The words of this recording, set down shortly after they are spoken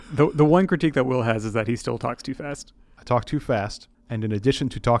The one critique that Will has is that he still talks too fast. I talk too fast, and in addition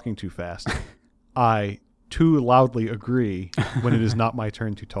to talking too fast, I too loudly agree when it is not my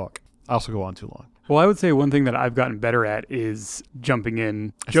turn to talk. I also go on too long. Well, I would say one thing that I've gotten better at is jumping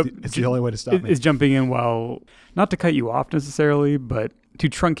in. It's the only way to stop me. Is jumping in while, not to cut you off necessarily, but to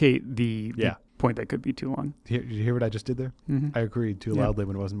truncate the point that could be too long. Did you hear what I just did there? Mm-hmm. I agreed too loudly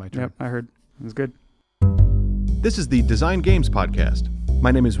when it wasn't my turn. Yep, I heard. It was good. This is the Design Games Podcast. My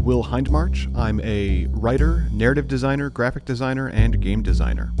name is Will Hindmarch. I'm a writer, narrative designer, graphic designer, and game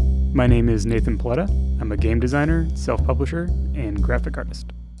designer. My name is Nathan Paletta. I'm a game designer, self-publisher, and graphic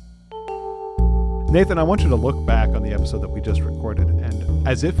artist. Nathan, I want you to look back on the episode that we just recorded, and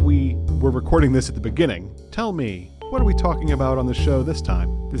as if we were recording this at the beginning, tell me, what are we talking about on the show this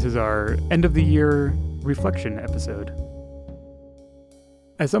time? This is our end-of-the-year reflection episode.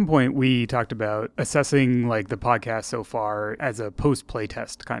 At some point, we talked about assessing like the podcast so far as a post-play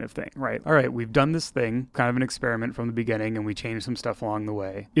test kind of thing, right? All right, we've done this thing, kind of an experiment from the beginning, and we changed some stuff along the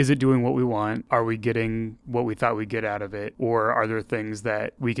way. Is it doing what we want? Are we getting what we thought we'd get out of it? Or are there things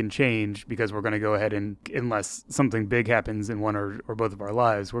that we can change because we're going to go ahead and, unless something big happens in one or both of our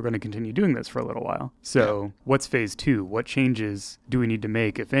lives, we're going to continue doing this for a little while. So what's phase 2? What changes do we need to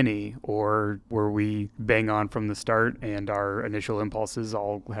make, if any? Or were we bang on from the start and our initial impulses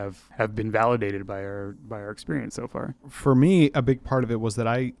all have been validated by our experience so far? For me, a big part of it was that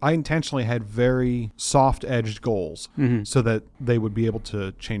I intentionally had very soft-edged goals so that they would be able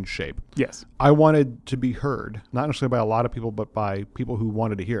to change shape. Yes. I wanted to be heard, not necessarily by a lot of people, but by people who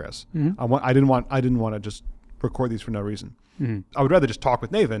wanted to hear us. I didn't want to just record these for no reason. I would rather just talk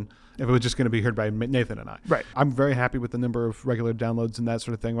with Nathan if it was just going to be heard by Nathan and I. Right. I'm very happy with the number of regular downloads and that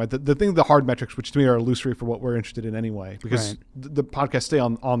sort of thing. Right. The hard metrics, which to me are illusory for what we're interested in anyway, because the podcasts stay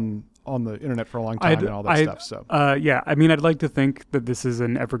on the internet for a long time and all that stuff. So I mean, I'd like to think that this is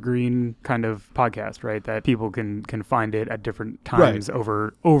an evergreen kind of podcast, right? That people can find it at different times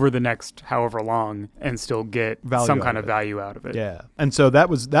over the next however long and still get some kind of value out of it. Yeah. And so that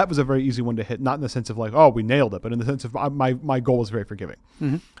was a very easy one to hit, not in the sense of like, oh, we nailed it, but in the sense of my goal was very forgiving.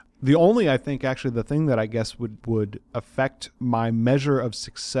 The only, I think, actually, the thing that I guess would affect my measure of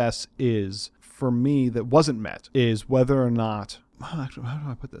success is, for me, that wasn't met, is whether or not, actually, how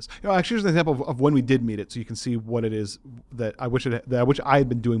do I put this? Actually, here's an example of when we did meet it, so you can see what it is that I wish I had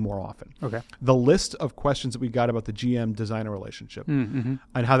been doing more often. Okay. The list of questions that we got about the GM-designer relationship and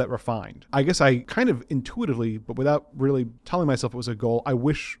how that refined. I guess I kind of intuitively, but without really telling myself it was a goal, I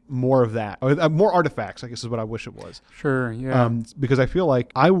wish more of that. More artifacts, I guess is what I wish it was. Sure, yeah. Because I feel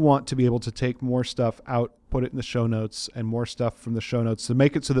like I want to be able to take more stuff out, put it in the show notes, and more stuff from the show notes to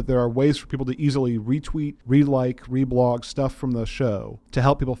make it so that there are ways for people to easily retweet, re-like, reblog stuff from the show to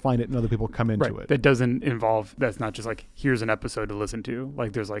help people find it and other people come into it. That doesn't involve, that's not just like, here's an episode to listen to.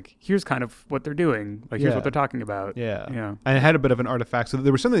 Like, there's like, here's kind of what they're doing. Like, here's what they're talking about. Yeah. And it had a bit of an artifact. So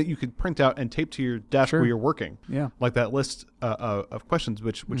there was something that you could print out and tape to your desk where you're working. Yeah. Like that list of questions,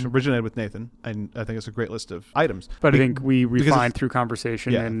 which originated with Nathan. And I think it's a great list of items. But I think we refined through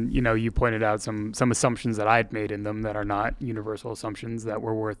conversation and, you pointed out some assumptions that I had made in them that are not universal assumptions that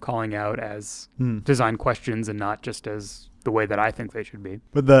were worth calling out as design questions and not just as the way that I think they should be.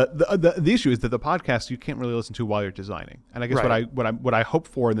 But the issue is that the podcast you can't really listen to while you're designing. And I guess what I hope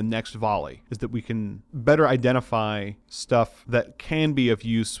for in the next volley is that we can better identify stuff that can be of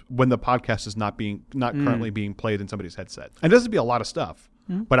use when the podcast is not currently being played in somebody's headset. And it doesn't be a lot of stuff.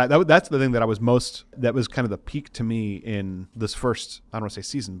 But that's the thing that that was kind of the peak to me in this first, I don't want to say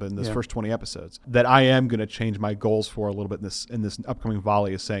season, but in this first 20 episodes, that I am going to change my goals for a little bit in this upcoming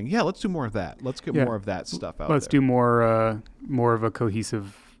volley is saying, let's do more of that. Let's get more of that stuff out. Let's do more of a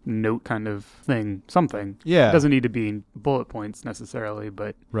cohesive note kind of thing, something. Yeah. It doesn't need to be bullet points necessarily,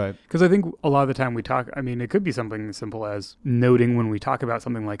 but because I think a lot of the time we talk, I mean, it could be something as simple as noting when we talk about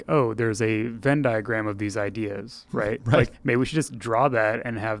something like, oh, there's a Venn diagram of these ideas, right? Like maybe we should just draw that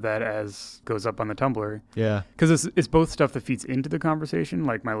and have that as goes up on the Tumblr. Yeah. Because it's both stuff that feeds into the conversation,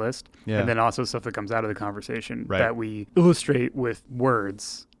 like my list, and then also stuff that comes out of the conversation that we illustrate with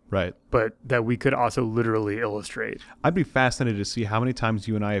words. Right. But that we could also literally illustrate. I'd be fascinated to see how many times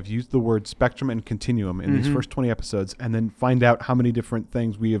you and I have used the word spectrum and continuum in these first 20 episodes and then find out how many different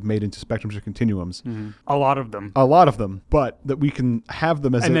things we have made into spectrums or continuums. A lot of them. But that we can have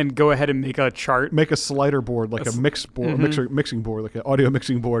them as then go ahead and make a chart. Make a slider board, like a mixing board, like an audio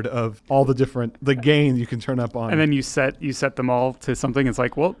mixing board of all the gain you can turn up on. And then you set them all to something. It's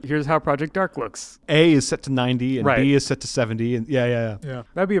like, well, here's how Project Dark looks. A is set to 90 and B is set to 70. And yeah.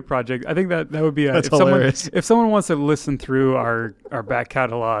 That'd be a project. I think that would be That's hilarious. If someone wants to listen through our back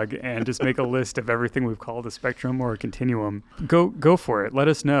catalog and just make a list of everything we've called a spectrum or a continuum, go for it. Let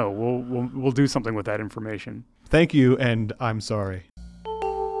us know. We'll do something with that information. Thank you, and I'm sorry.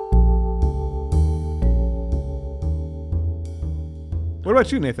 What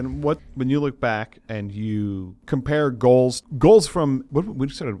about you, Nathan? When you look back and you compare goals from we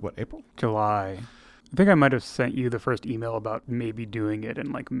started April? July. I think I might have sent you the first email about maybe doing it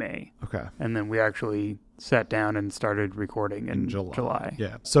in like May. Okay. And then we actually sat down and started recording in July.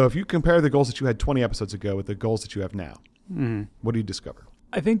 Yeah. So if you compare the goals that you had 20 episodes ago with the goals that you have now, what do you discover?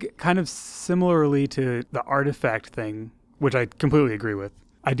 I think kind of similarly to the artifact thing, which I completely agree with.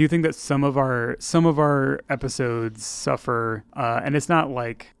 I do think that some of our episodes suffer, and it's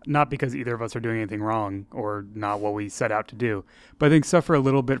not because either of us are doing anything wrong or not what we set out to do, but I think suffer a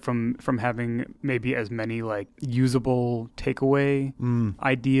little bit from having maybe as many like usable takeaway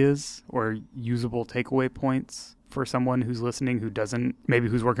ideas or usable takeaway points for someone who's listening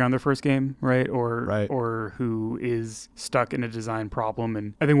who's working on their first game, right? Or who is stuck in a design problem.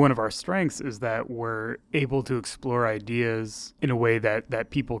 And I think one of our strengths is that we're able to explore ideas in a way that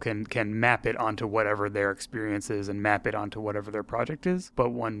people can map it onto whatever their experience is and map it onto whatever their project is.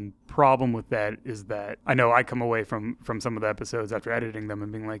 But one problem with that is that I know I come away from some of the episodes after editing them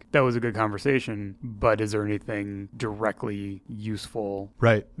and being like, that was a good conversation, but is there anything directly useful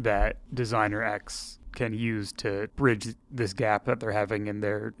that designer X can use to bridge this gap that they're having in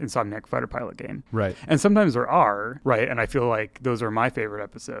their Insomniac Fighter Pilot game. Right. And sometimes there are, right? And I feel like those are my favorite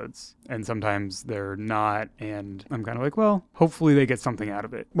episodes. And sometimes they're not. And I'm kind of like, well, hopefully they get something out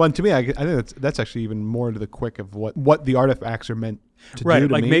of it. Well, and to me, I think that's actually even more to the quick of what the artifacts are meant to do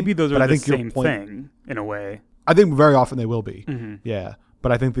to like me. Maybe those are but the same thing in a way. I think very often they will be. Mm-hmm. Yeah.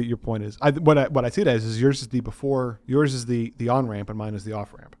 But I think that your point is, what I see it as is yours is the before, yours is the on-ramp, and mine is the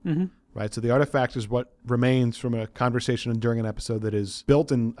off-ramp. Mm-hmm. Right. So the artifact is what remains from a conversation during an episode that is built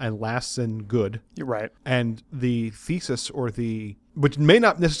and lasts in good. You're right. And the thesis which may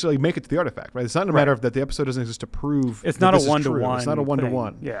not necessarily make it to the artifact, right? It's not a matter of that the episode doesn't exist to prove it's not a one-to-one. It's not a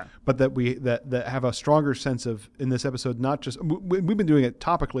one-to-one. Yeah. But that we that have a stronger sense of in this episode, not just we've been doing it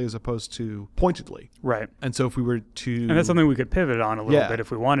topically as opposed to pointedly. Right. And so if we were to, and that's something we could pivot on a little bit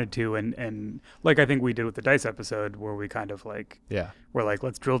if we wanted to, and like I think we did with the dice episode where we kind of we're like,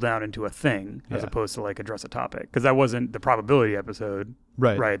 let's drill down into a thing as opposed to like address a topic, because that wasn't the probability episode.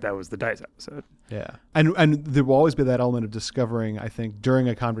 Right. That was the dice episode. Yeah. And there will always be that element of discovering, I think, during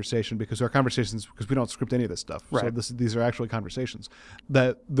a conversation, because we don't script any of this stuff. Right. So these are actually conversations,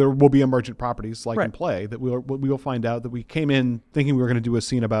 that there will be emergent properties in play that we will find out that we came in thinking we were going to do a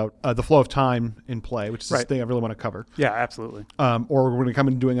scene about the flow of time in play, which is the thing I really want to cover. Yeah, absolutely. Or we're going to come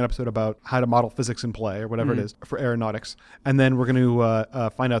in doing an episode about how to model physics in play or whatever it is for aeronautics. And then we're going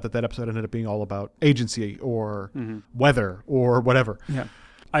to find out that episode ended up being all about agency or weather or whatever. Yeah.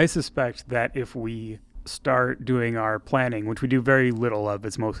 I suspect that if we start doing our planning, which we do very little of,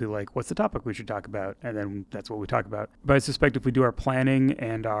 it's mostly like, what's the topic we should talk about? And then that's what we talk about. But I suspect if we do our planning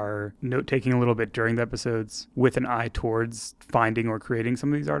and our note-taking a little bit during the episodes with an eye towards finding or creating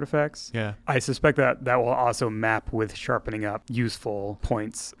some of these artifacts, I suspect that will also map with sharpening up useful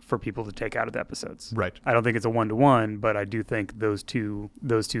points for people to take out of the episodes. Right. I don't think it's a one-to-one, but I do think those two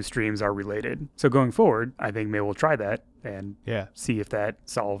streams are related. So going forward, I think maybe we'll try that and see if that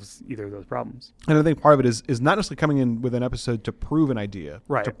solves either of those problems. And I think part of it is not necessarily coming in with an episode to prove an idea,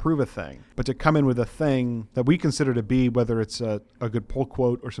 to prove a thing, but to come in with a thing that we consider to be, whether it's a good pull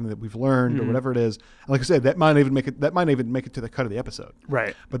quote or something that we've learned or whatever it is. And like I said, that might even make it to the cut of the episode.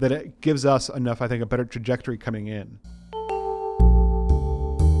 Right. But that it gives us enough, I think, a better trajectory coming in.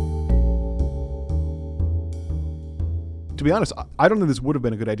 To be honest, I don't think this would have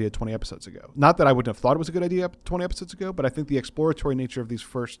been a good idea 20 episodes ago. Not that I wouldn't have thought it was a good idea 20 episodes ago, but I think the exploratory nature of these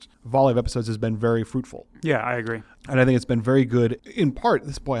first volley of episodes has been very fruitful. Yeah, I agree. And I think it's been very good. In part, I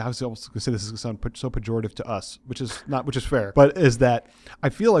was almost going to say this is going to sound so pejorative to us, which is fair, but is that I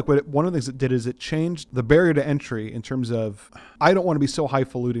feel like one of the things it did is it changed the barrier to entry in terms of, I don't want to be so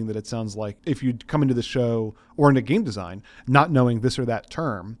highfalutin that it sounds like if you come into the show or into game design not knowing this or that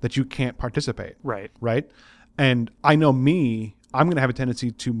term that you can't participate. Right? And I know I'm going to have a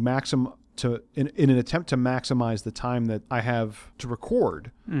tendency to in an attempt to maximize the time that I have to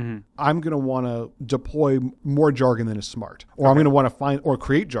record, I'm going to want to deploy more jargon than is smart, or I'm going to want to find or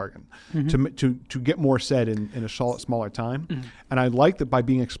create jargon to get more said in a smaller time. And I like that by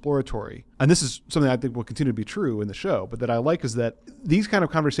being exploratory, and this is something I think will continue to be true in the show, but that I like is that these kind of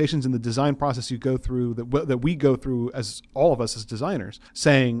conversations in the design process you go through, that we go through as all of us as designers,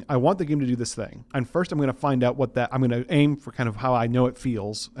 saying, I want the game to do this thing. And first I'm going to find out I'm going to aim for kind of how I know it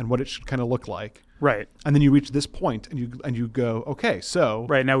feels and what it should kind of look like. Right. And then you reach this point and you go, okay, so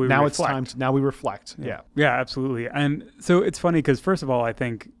right, now it's time now we reflect. Yeah. Yeah, absolutely. And so it's funny because first of all, I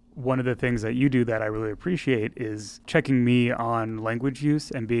think one of the things that you do that I really appreciate is checking me on language use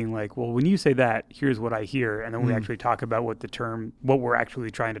and being like, well, when you say that, here's what I hear. And then we actually talk about what we're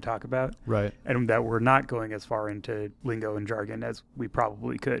actually trying to talk about. Right. And that we're not going as far into lingo and jargon as we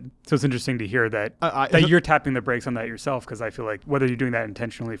probably could. So it's interesting to hear that that you're tapping the brakes on that yourself, because I feel like whether you're doing that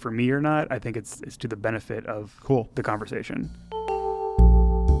intentionally for me or not, I think it's to the benefit of the conversation.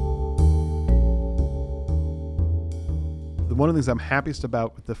 One of the things I'm happiest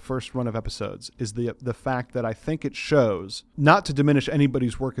about with the first run of episodes is the fact that I think it shows, not to diminish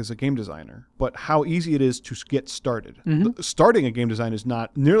anybody's work as a game designer, but how easy it is to get started. Mm-hmm. Starting a game design is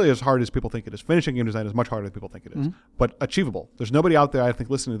not nearly as hard as people think it is. Finishing game design is much harder than people think it is, but achievable. There's nobody out there, I think,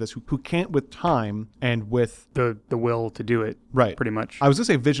 listening to this who can't, with time and with the will to do it. Right. Pretty much. I was going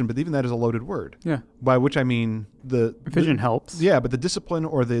to say vision, but even that is a loaded word. Yeah. By which I mean the vision helps. Yeah, but the discipline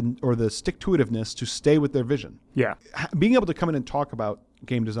or the stick-to-itiveness to stay with their vision. Yeah. Being able to come in and talk about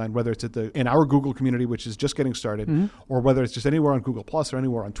game design, whether it's in our Google community, which is just getting started, or whether it's just anywhere on Google Plus or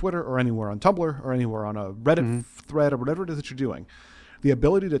anywhere on Twitter or anywhere on Tumblr or anywhere on a Reddit thread or whatever it is that you're doing, the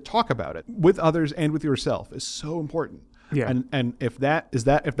ability to talk about it with others and with yourself is so important. Yeah. And if that is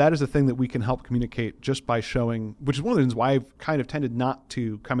a thing that we can help communicate just by showing, which is one of the reasons why I've kind of tended not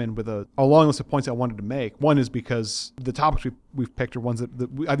to come in with a long list of points I wanted to make. One is because the topics we've picked are ones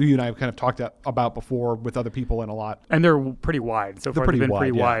that you and I have kind of talked about before with other people and a lot. And they're pretty wide. So far they've been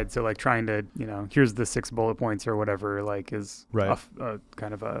pretty yeah. wide. So like trying to, here's the 6 bullet points or whatever, like is right. a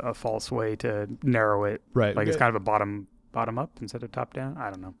kind of a false way to narrow it. Right. Like it's kind of a bottom up instead of top down. I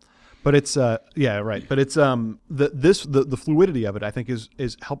don't know. But it's right. But it's the fluidity of it, I think, is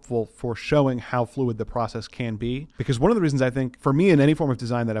helpful for showing how fluid the process can be. Because one of the reasons I think, for me, in any form of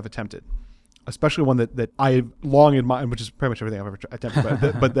design that I've attempted, especially one that I've long admired, which is pretty much everything I've ever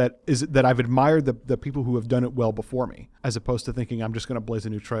attempted, but that I've admired the people who have done it well before me, as opposed to thinking I'm just going to blaze a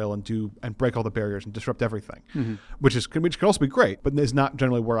new trail and break all the barriers and disrupt everything, which can also be great, but is not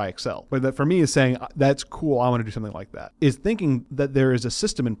generally where I excel. But that for me is saying that's cool, I want to do something like that. Is thinking that there is a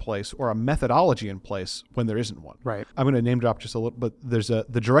system in place or a methodology in place when there isn't one. Right. I'm going to name drop just a little, but there's the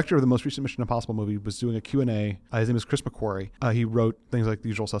director of the most recent Mission Impossible movie was doing a Q&A. His name is Chris McQuarrie. He wrote things like The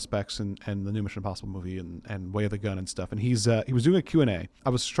Usual Suspects and the new Mission Impossible movie and Way of the Gun and stuff. And he was doing a Q&A. I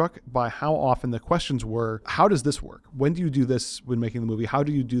was struck by how often the questions were, how does this work? When do you do this when making the movie? How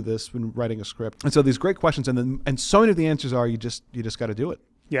do you do this when writing a script? And so these great questions, and so many of the answers are you just got to do it.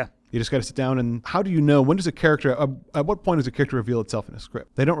 Yeah. You just got to sit down and how do you know when does a character at what point does a character reveal itself in a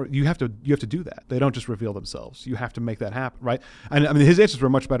script? You have to do that. They don't just reveal themselves. You have to make that happen, right? And I mean his answers were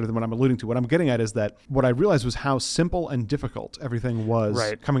much better than what I'm alluding to. What I'm getting at is that what I realized was how simple and difficult everything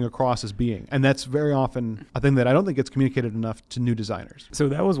was coming across as being. And that's very often a thing that I don't think gets communicated enough to new designers. So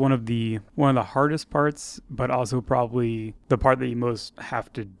that was one of the hardest parts, but also probably the part that you most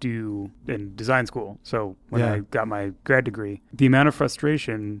have to do in design school. So when I got my grad degree, the amount of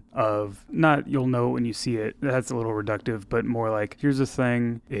frustration of not you'll know when you see it, that's a little reductive, but more like here's this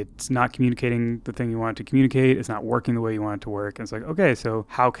thing, it's not communicating the thing you want it to communicate, it's not working the way you want it to work, and it's like, okay, so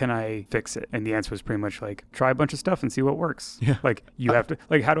how can I fix it? And the answer was pretty much like try a bunch of stuff and see what works. Like you have to,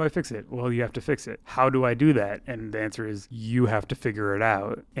 like, how do I fix it? Well, you have to fix it. How do I do that? And the answer is you have to figure it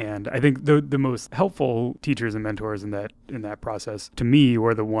out. And I think the most helpful teachers and mentors in that process to me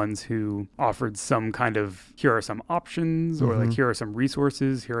were the ones who offered some kind of, here are some options, or like here are some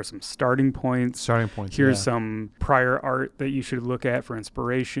resources, here are some starting points. Here's some prior art that you should look at for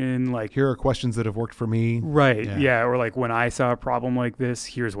inspiration. Like here are questions that have worked for me. Right. Yeah. Or like when I saw a problem like this,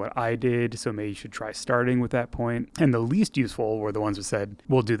 here's what I did. So maybe you should try starting with that point. And the least useful were the ones who said,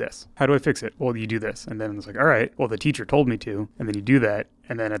 we'll do this. How do I fix it? Well, you do this. And then it's like, all right, well, the teacher told me to. And then you do that.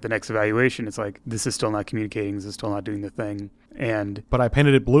 And then at the next evaluation, it's like, this is still not communicating. This is still not doing the thing. But I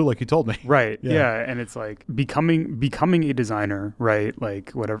painted it blue like you told me. Right. Yeah. And it's like becoming a designer, right?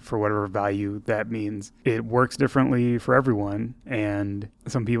 Like whatever value that means. It works differently for everyone. And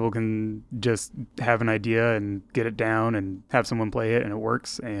some people can just have an idea and get it down and have someone play it and it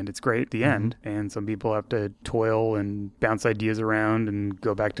works and it's great at the end. And some people have to toil and bounce ideas around and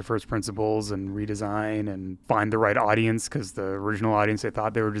go back to first principles and redesign and find the right audience, because the original audience they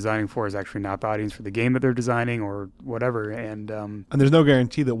thought they were designing for is actually not the audience for the game that they're designing or whatever. And there's no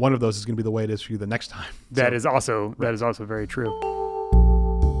guarantee that one of those is going to be the way it is for you the next time. That is also very true.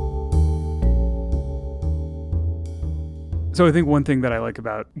 So I think one thing that I like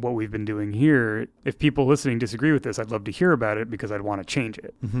about what we've been doing here, if people listening disagree with this, I'd love to hear about it because I'd want to change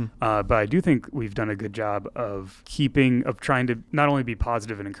it. But I do think we've done a good job of trying to not only be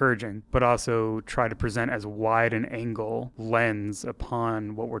positive and encouraging, but also try to present as wide an angle lens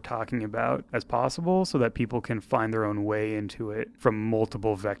upon what we're talking about as possible so that people can find their own way into it from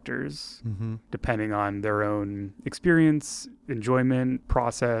multiple vectors, depending on their own experience, enjoyment,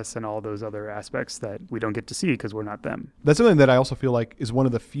 process, and all those other aspects that we don't get to see because we're not them. That's something that I also feel like is one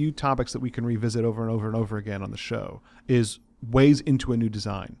of the few topics that we can revisit over and over and over again on the show is ways into a new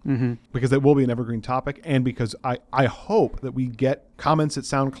design, because that will be an evergreen topic, and because I hope that we get comments at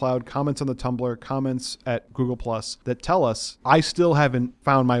SoundCloud, comments on the Tumblr, comments at Google Plus that tell us I still haven't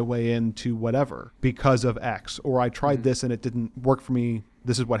found my way into whatever because of X, or I tried this and it didn't work for me.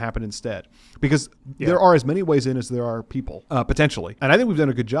 This is what happened instead. Because there are as many ways in as there are people, potentially. And I think we've done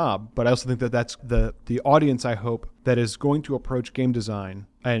a good job, but I also think that that's the audience, I hope, that is going to approach game design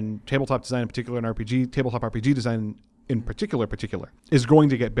and tabletop design in particular, and tabletop RPG design in particular, is going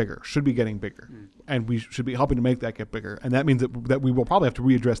to get bigger, should be getting bigger. And we should be helping to make that get bigger. And that means that we will probably have to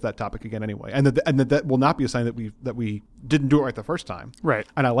readdress that topic again anyway. And that will not be a sign that we didn't do it right the first time. Right.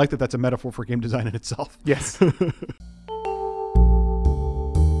 And I like that that's a metaphor for game design in itself. Yes.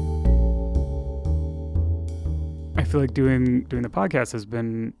 I feel like doing the podcast has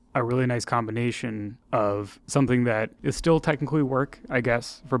been a really nice combination of something that is still technically work, I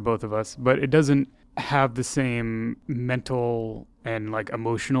guess, for both of us, but it doesn't have the same mental and like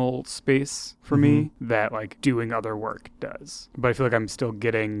emotional space for me that like doing other work does. But I feel like I'm still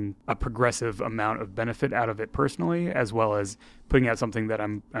getting a progressive amount of benefit out of it personally, as well as putting out something that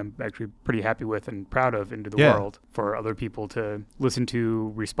I'm actually pretty happy with and proud of into the world for other people to listen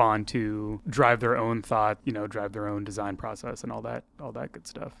to, respond to, drive their own thought, drive their own design process and all that good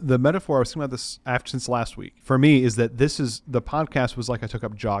stuff. The metaphor I was thinking about this since last week for me is that the podcast was like I took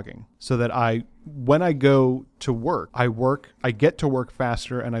up jogging, so that when I go to work, I get to work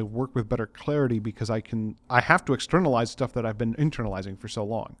faster and I work with better clarity because I have to externalize stuff that I've been internalizing for so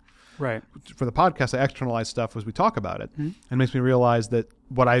long. Right. For the podcast, I externalize stuff as we talk about it. And it makes me realize that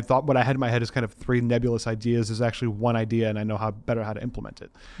what I had in my head is kind of three nebulous ideas is actually one idea, and I know how to implement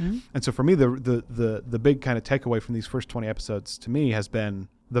it. And so for me, the big kind of takeaway from these first 20 episodes to me has been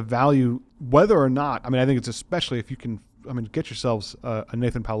the value, whether or not, I think it's especially if you can, get yourselves a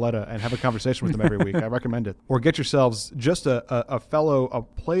Nathan Paoletta and have a conversation with them every week. I recommend it. Or get yourselves just a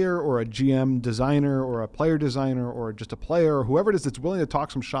player or a GM designer or a player designer or just a player or whoever it is that's willing to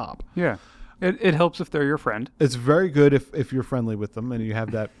talk some shop. Yeah. It helps if they're your friend. It's very good if you're friendly with them and you have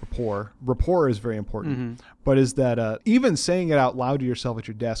that rapport. Rapport is very important. But is that even saying it out loud to yourself at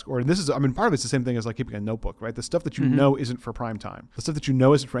your desk, or this is, part of it's the same thing as like keeping a notebook, right? The stuff that you know isn't for prime time. The stuff that you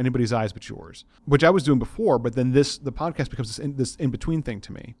know isn't for anybody's eyes but yours, which I was doing before. But then the podcast becomes this in-between thing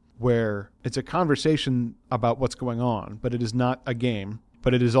to me, where it's a conversation about what's going on, but it is not a game,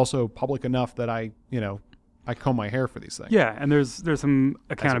 but it is also public enough that I comb my hair for these things. Yeah, and there's some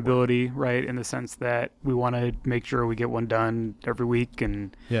accountability, right, in the sense that we want to make sure we get one done every week,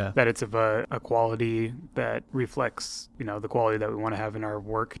 and that it's of a quality that reflects, the quality that we want to have in our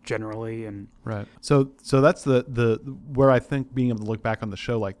work generally. And right. So that's the where I think being able to look back on the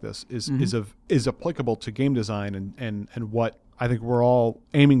show like this is applicable to game design and what I think we're all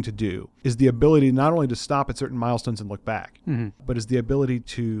aiming to do is the ability not only to stop at certain milestones and look back, but is the ability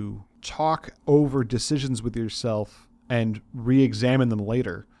to talk over decisions with yourself and re-examine them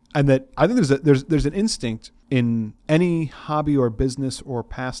later. And that I think there's an instinct in any hobby or business or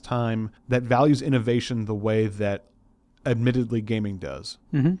pastime that values innovation the way that admittedly gaming does.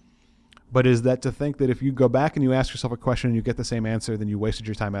 But is that to think that if you go back and you ask yourself a question and you get the same answer, then you wasted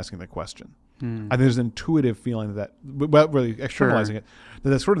your time asking the question. I think there's an intuitive feeling that, without really externalizing it,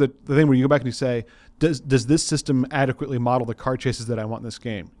 that's sort of the thing where you go back and you say, does this system adequately model the car chases that I want in this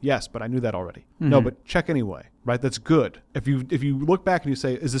game? Yes, but I knew that already. No, but check anyway, right? That's good. If you look back and you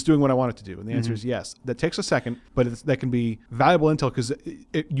say, is this doing what I want it to do? And the answer is yes. That takes a second, but that can be valuable intel because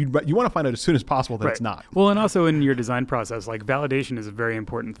you want to find out as soon as possible that it's not. Well, and also in your design process, like validation is a very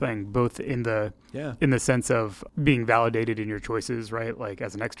important thing, both in the sense of being validated in your choices, right? Like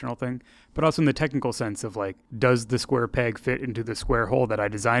as an external thing, but also in the technical sense of like, does the square peg fit into the square hole that I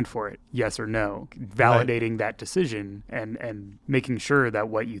designed for it? Yes or no? Validating that decision and making sure that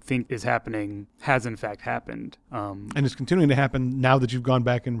what you think is happening has in fact happened. And it's continuing to happen now that you've gone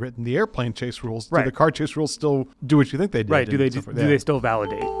back and written the airplane chase rules. Right. Do the car chase rules still do what you think they did? Right. Do they still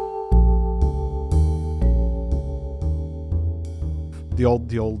validate? the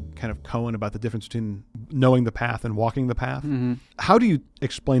old kind of Cohen about the difference between knowing the path and walking the path. Mm-hmm. How do you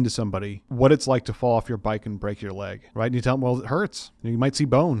explain to somebody what it's like to fall off your bike and break your leg, right? And you tell them, well, it hurts. You might see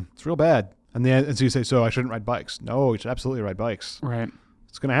bone. It's real bad. And so you say, so I shouldn't ride bikes. No, you should absolutely ride bikes. Right.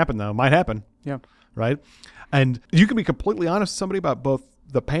 It's going to happen, though. It might happen. Yeah. Right? And you can be completely honest with somebody about both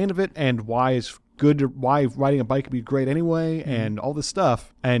the pain of it and why it's good, why riding a bike would be great anyway, and all this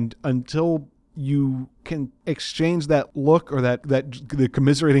stuff. And until you can exchange that look or the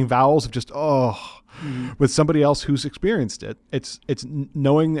commiserating vowels of just, with somebody else who's experienced it, it's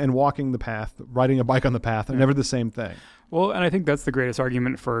knowing and walking the path, riding a bike on the path are never the same thing. Well, and I think that's the greatest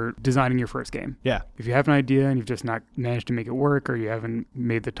argument for designing your first game. Yeah. If you have an idea and you've just not managed to make it work, or you haven't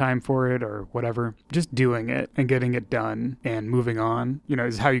made the time for it or whatever, just doing it and getting it done and moving on,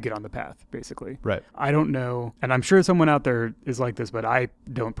 is how you get on the path, basically. Right. I don't know, and I'm sure someone out there is like this, but I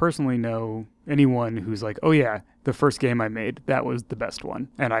don't personally know anyone who's like, oh yeah, the first game I made, that was the best one,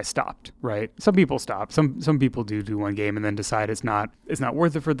 and I stopped, right? Some people stop. Some people do one game and then decide it's not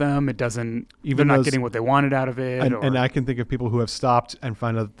worth it for them. It doesn't, they're not getting what they wanted out of it. And I can think of people who have stopped and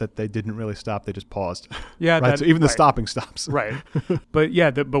find out that they didn't really stop, they just paused. Yeah. Right? So even the stopping stops. Right. But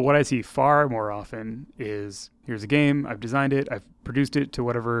yeah, but what I see far more often is, here's a game, I've designed it, I've produced it to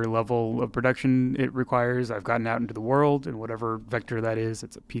whatever level of production it requires, I've gotten out into the world in whatever vector that is.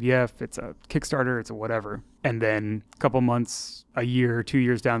 It's a PDF, it's a Kickstarter, it's a whatever. And then a couple months, a year, 2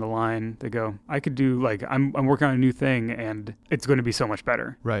 years down the line, they go, I could do, I'm working on a new thing and it's going to be so much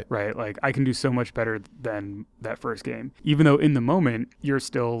better. Right. Right. Like, I can do so much better than that first game. Even though in the moment, you're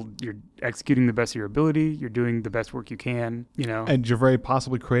executing the best of your ability, you're doing the best work you can, And you're very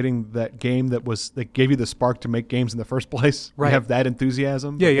possibly creating that game that gave you the spark to make games in the first place. Right. You have that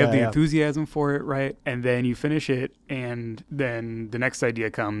enthusiasm. Yeah, you have the enthusiasm for it, right? And then you finish it, and then the next idea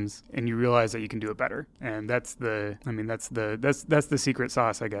comes, and you realize that you can do it better. And that's the secret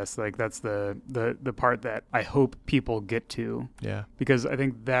sauce, I guess. Like, that's the part that I hope people get to. Yeah. Because I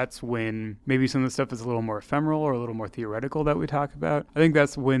think that's when maybe some of the stuff is a little more ephemeral or a little more theoretical that we talk about. I think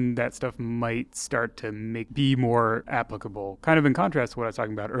that's when that stuff might start to be more applicable, kind of in contrast to what I was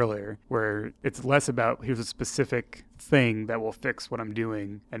talking about earlier, where it's less about here's a specific thing that will fix what I'm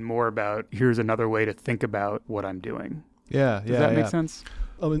doing and more about here's another way to think about what I'm doing. Yeah. Does that make sense?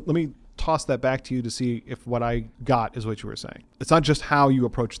 Let me toss that back to you to see if what I got is what you were saying. It's not just how you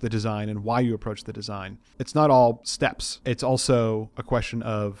approach the design and why you approach the design. It's not all steps. It's also a question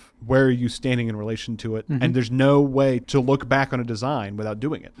of where are you standing in relation to it. Mm-hmm. And there's no way to look back on a design without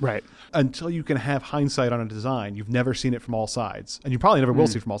doing it. Right. Until you can have hindsight on a design, you've never seen it from all sides. And you probably never will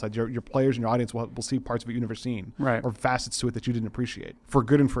see it from all sides. Your players and your audience will see parts of it you've never seen. Right. Or facets to it that you didn't appreciate, for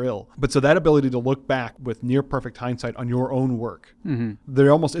good and for ill. But so that ability to look back with near perfect hindsight on your own work,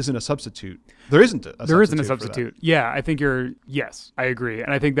 there almost isn't a substitute. There isn't a substitute. Yeah, I think yes, I agree.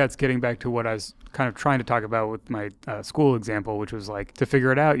 And I think that's getting back to what I was kind of trying to talk about with my school example, which was like, to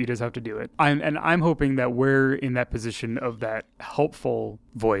figure it out, you just have to do it. I'm hoping that we're in that position of that helpful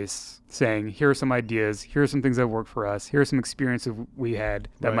voice saying, here are some ideas, here are some things that worked for us, here are some experiences we had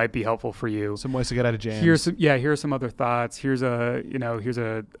that might be helpful for you. Some ways to get out of jams. Here are some other thoughts. Here's a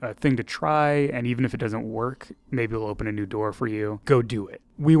thing to try, and even if it doesn't work, maybe it'll open a new door for you. Go do it.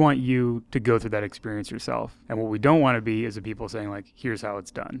 We want you to go through that experience yourself. And what we don't want to be is the people saying, like, here's how it's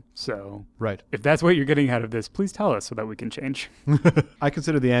done. So if that's what you're getting out of this, please tell us so that we can change. I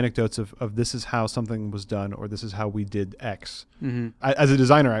consider the anecdotes of this is how something was done, or this is how we did X. Mm-hmm. As a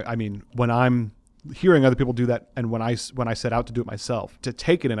designer, I mean, when I'm hearing other people do that, and when I set out to do it myself, to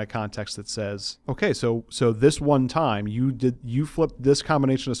take it in a context that says, okay, so this one time you flipped this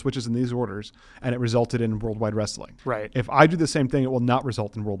combination of switches in these orders and it resulted in Worldwide Wrestling. Right. If I do the same thing, it will not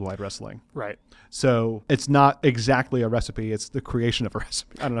result in Worldwide Wrestling. Right. So it's not exactly a recipe, it's the creation of a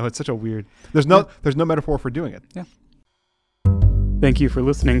recipe. I don't know, it's such a weird, there's no metaphor for doing it. Yeah. Thank you for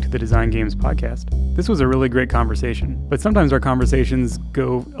listening to the Design Games podcast. This was a really great conversation, but sometimes our conversations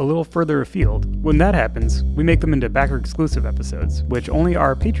go a little further afield. When that happens, we make them into backer-exclusive episodes, which only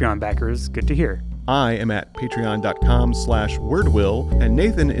our Patreon backers get to hear. I am at patreon.com/wordwill, and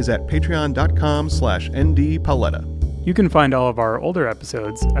Nathan is at patreon.com/ndpaletta. You can find all of our older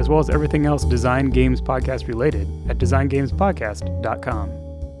episodes, as well as everything else Design Games Podcast related, at designgamespodcast.com.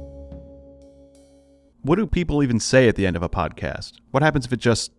 What do people even say at the end of a podcast? What happens if it just